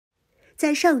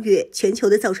在上月全球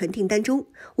的造船订单中，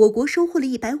我国收获了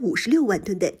156万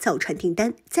吨的造船订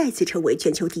单，再次成为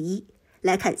全球第一。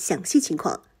来看详细情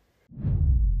况。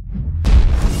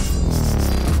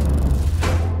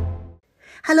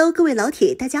Hello， 各位老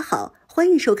铁，大家好，欢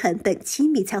迎收看本期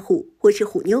迷彩虎，我是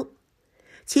虎妞。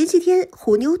前些天，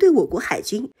虎妞对我国海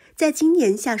军在今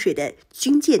年下水的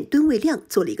军舰吨位量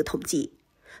做了一个统计，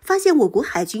发现我国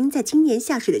海军在今年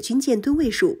下水的军舰吨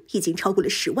位数已经超过了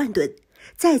10万吨，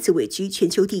再次位居全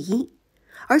球第一。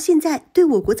而现在对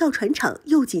我国造船厂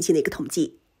又进行了一个统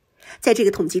计，在这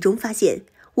个统计中发现，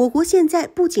我国现在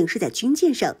不仅是在军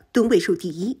舰上吨位数第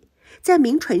一，在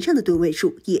民船上的吨位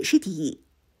数也是第一。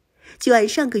就按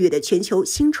上个月的全球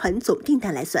新船总订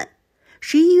单来算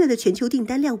，11月的全球订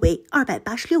单量为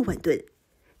286万吨，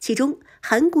其中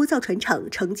韩国造船厂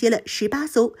承接了18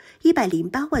艘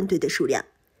108万吨的数量，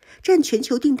占全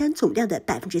球订单总量的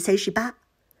 38%，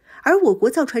 而我国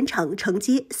造船厂承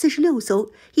接46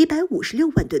艘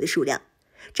156万吨的数量，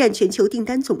占全球订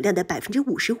单总量的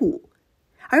 55%，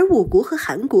 而我国和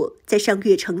韩国在上个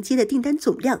月承接的订单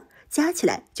总量加起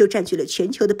来就占据了全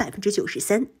球的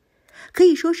 93%，可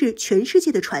以说是全世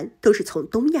界的船都是从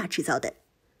东亚制造的。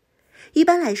一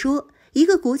般来说，一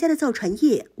个国家的造船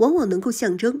业往往能够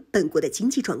象征本国的经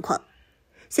济状况。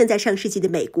像在上世纪的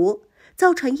美国，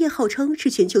造船业号称是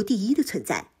全球第一的存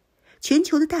在，全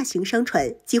球的大型商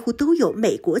船几乎都有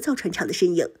美国造船厂的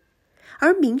身影。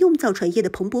而民用造船业的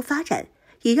蓬勃发展，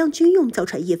也让军用造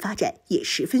船业发展也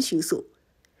十分迅速。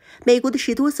美国的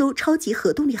10多艘超级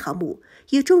核动力航母，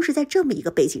也正是在这么一个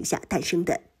背景下诞生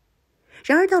的。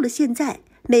然而到了现在，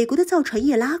美国的造船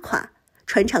业拉垮，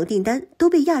船厂订单都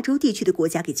被亚洲地区的国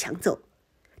家给抢走，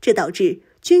这导致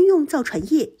军用造船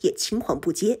业也青黄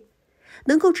不接，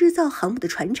能够制造航母的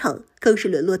船厂更是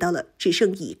沦落到了只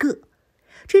剩一个，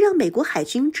这让美国海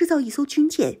军制造一艘军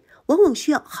舰往往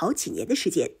需要好几年的时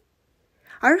间。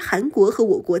而韩国和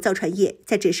我国造船业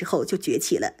在这时候就崛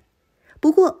起了，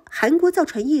不过韩国造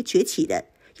船业崛起的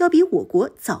要比我国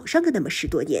早上个那么10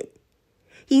多年。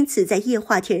因此在液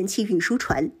化天然气运输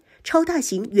船、超大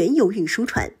型原油运输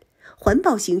船、环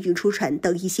保型运输船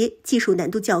等一些技术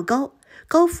难度较高、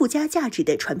高附加价值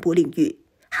的船舶领域，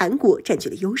韩国占据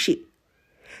了优势。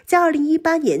在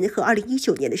2018年和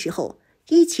2019年的时候，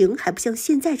疫情还不像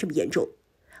现在这么严重，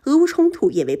俄乌冲突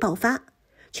也没爆发，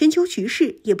全球局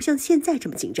势也不像现在这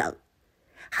么紧张。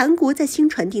韩国在新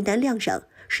船订单量上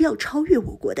是要超越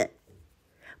我国的。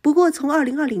不过从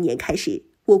2020年开始，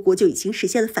我国就已经实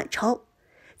现了反超。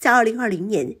在2020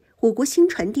年，我国新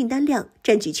船订单量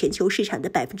占据全球市场的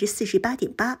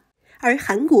 48.8%， 而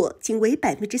韩国仅为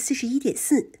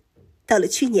 41.4%。到了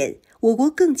去年，我国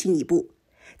更进一步，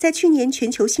在去年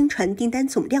全球新船订单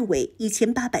总量为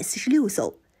1846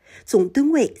艘，总吨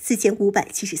位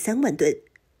4573万吨，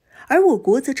而我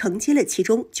国则承接了其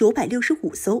中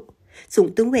965艘，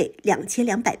总吨位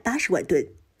2280万吨，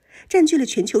占据了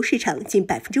全球市场近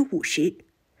 50%。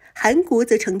韩国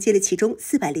则承接了其中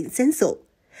403艘，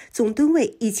总吨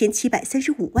位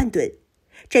1735万吨，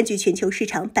占据全球市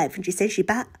场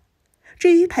 38%。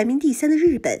 至于排名第3的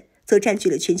日本，则占据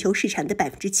了全球市场的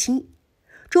 7%，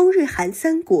 中日韩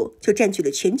3国就占据了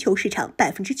全球市场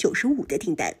 95% 的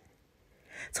订单。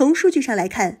从数据上来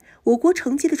看，我国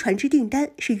承接的船只订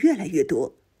单是越来越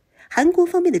多，韩国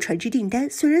方面的船只订单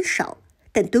虽然少，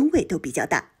但吨位都比较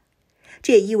大。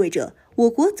这也意味着我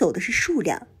国走的是数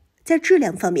量，在质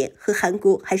量方面和韩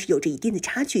国还是有着一定的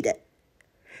差距的。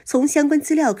从相关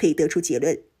资料可以得出结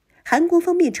论，韩国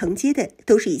方面承接的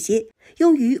都是一些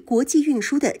用于国际运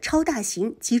输的超大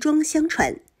型集装箱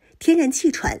船、天然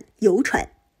气船、油船。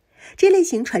这类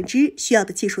型船只需要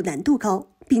的技术难度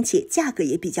高，并且价格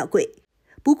也比较贵。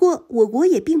不过我国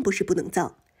也并不是不能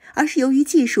造，而是由于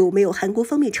技术没有韩国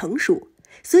方面成熟，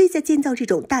所以在建造这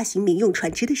种大型民用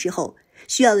船只的时候，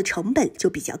需要的成本就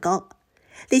比较高。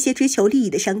那些追求利益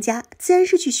的商家自然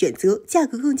是去选择价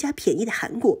格更加便宜的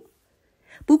韩国。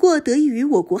不过得益于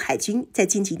我国海军在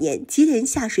近几年接连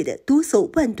下水的多艘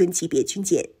万吨级别军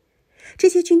舰，这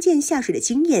些军舰下水的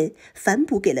经验反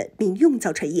哺给了民用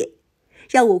造船业，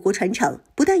让我国船厂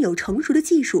不但有成熟的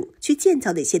技术去建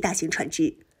造那些大型船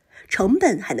只，成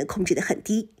本还能控制得很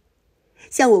低。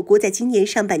像我国在今年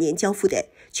上半年交付的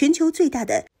全球最大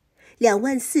的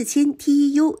24000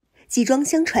 TEU 集装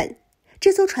箱船，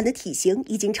这艘船的体型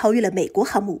已经超越了美国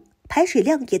航母，排水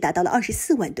量也达到了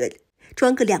24万吨，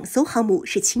装个2艘航母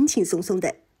是轻轻松松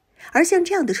的。而像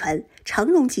这样的船，长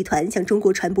荣集团向中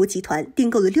国船舶集团订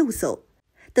购了6艘。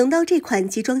等到这款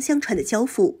集装箱船的交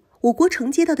付，我国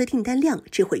承接到的订单量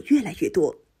只会越来越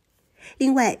多。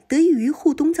另外，得益于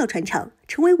沪东造船厂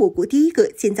成为我国第一个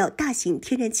建造大型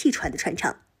天然气船的船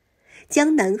厂，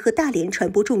江南和大连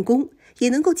船舶重工也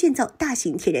能够建造大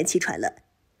型天然气船了。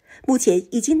目前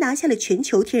已经拿下了全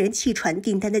球天然气船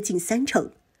订单的近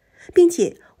30%，并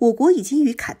且我国已经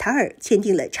与卡塔尔签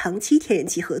订了长期天然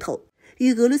气合同，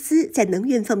与俄罗斯在能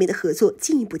源方面的合作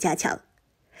进一步加强。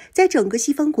在整个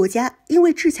西方国家因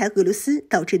为制裁俄罗斯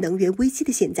导致能源危机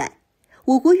的现在，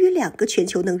我国与2个全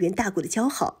球能源大国的交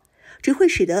好，只会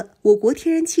使得我国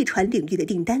天然气船领域的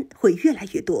订单会越来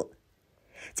越多。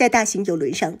在大型邮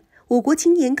轮上，我国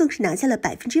今年更是拿下了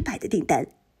100%的订单，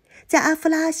在阿夫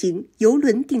拉型邮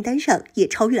轮订单上也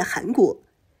超越了韩国。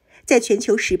在全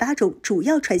球18种主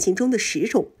要船型中的10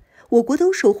种，我国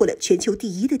都收获了全球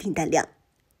第一的订单量。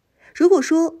如果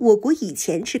说我国以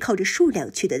前是靠着数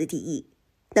量取得的第一，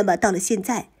那么到了现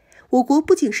在，我国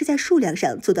不仅是在数量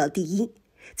上做到第一，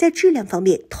在质量方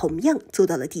面同样做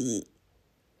到了第一。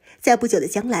在不久的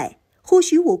将来，或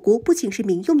许我国不仅是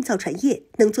民用造船业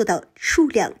能做到数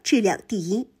量、质量第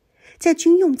一，在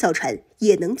军用造船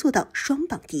也能做到双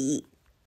榜第一。